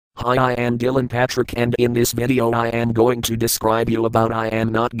Hi, I am Dylan Patrick, and in this video I am going to describe you about I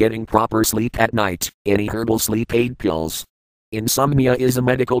am not getting proper sleep at night, any herbal sleep aid pills. Insomnia is a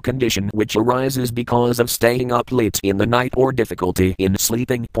medical condition which arises because of staying up late in the night or difficulty in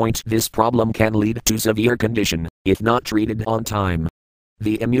sleeping. This problem can lead to severe condition, if not treated on time.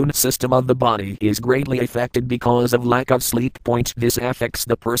 The immune system of the body is greatly affected because of lack of sleep. This affects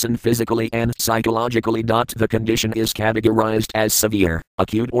the person physically and psychologically. The condition is categorized as severe,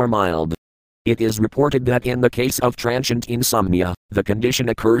 acute or mild. It is reported that in the case of transient insomnia, the condition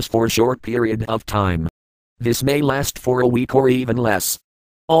occurs for a short period of time. This may last for a week or even less.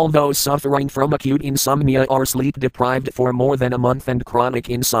 All those suffering from acute insomnia are sleep deprived for more than a month, and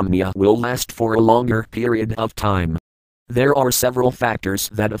chronic insomnia will last for a longer period of time. There are several factors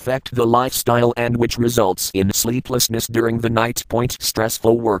that affect the lifestyle and which results in sleeplessness during the night.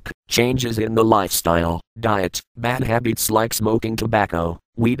 Stressful work, changes in the lifestyle, diet, bad habits like smoking tobacco,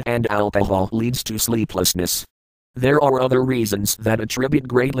 weed and alcohol leads to sleeplessness. There are other reasons that attribute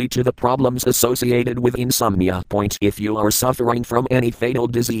greatly to the problems associated with insomnia. If you are suffering from any fatal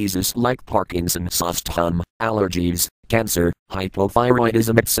diseases like Parkinson's, asthma, allergies, cancer,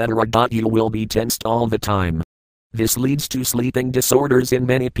 hypothyroidism, etc., you will be tensed all the time. This leads to sleeping disorders in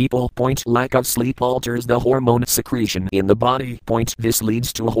many people. Lack of sleep alters the hormone secretion in the body. This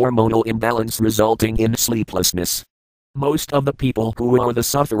leads to hormonal imbalance resulting in sleeplessness. Most of the people who are the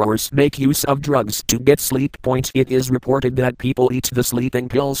sufferers make use of drugs to get sleep. It is reported that people eat the sleeping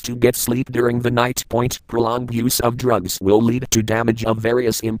pills to get sleep during the night. Prolonged use of drugs will lead to damage of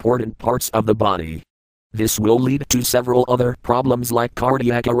various important parts of the body. This will lead to several other problems like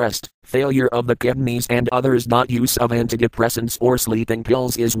cardiac arrest, failure of the kidneys and others. Use of antidepressants or sleeping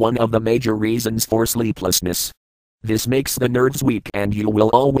pills is one of the major reasons for sleeplessness. This makes the nerves weak and you will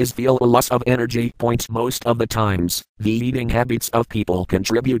always feel a loss of energy. Most of the times, the eating habits of people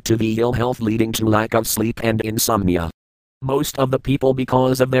contribute to the ill health leading to lack of sleep and insomnia. Most of the people,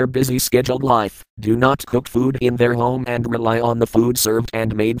 because of their busy scheduled life, do not cook food in their home and rely on the food served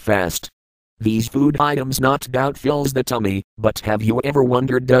and made fast. These food items not doubt fills the tummy, but have you ever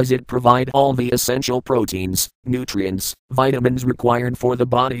wondered, does it provide all the essential proteins, nutrients, vitamins required for the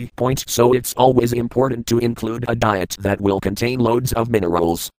body? So it's always important to include a diet that will contain loads of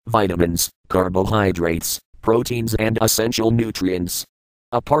minerals, vitamins, carbohydrates, proteins and essential nutrients.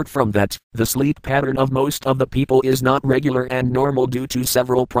 Apart from that, the sleep pattern of most of the people is not regular and normal due to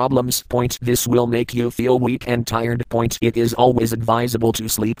several problems. This will make you feel weak and tired. It is always advisable to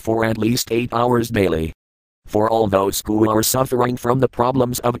sleep for at least 8 hours daily. For all those who are suffering from the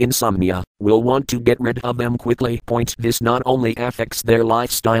problems of insomnia, will want to get rid of them quickly. This not only affects their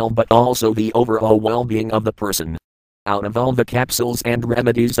lifestyle but also the overall well-being of the person. Out of all the capsules and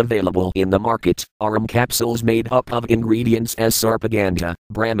remedies available in the market, Arum capsules made up of ingredients as sarpaganda,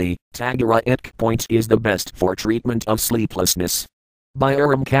 brahmi, tagara etk. Is the best for treatment of sleeplessness. Buy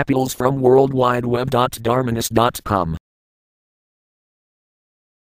Arum capsules from worldwideweb.dharmanis.com.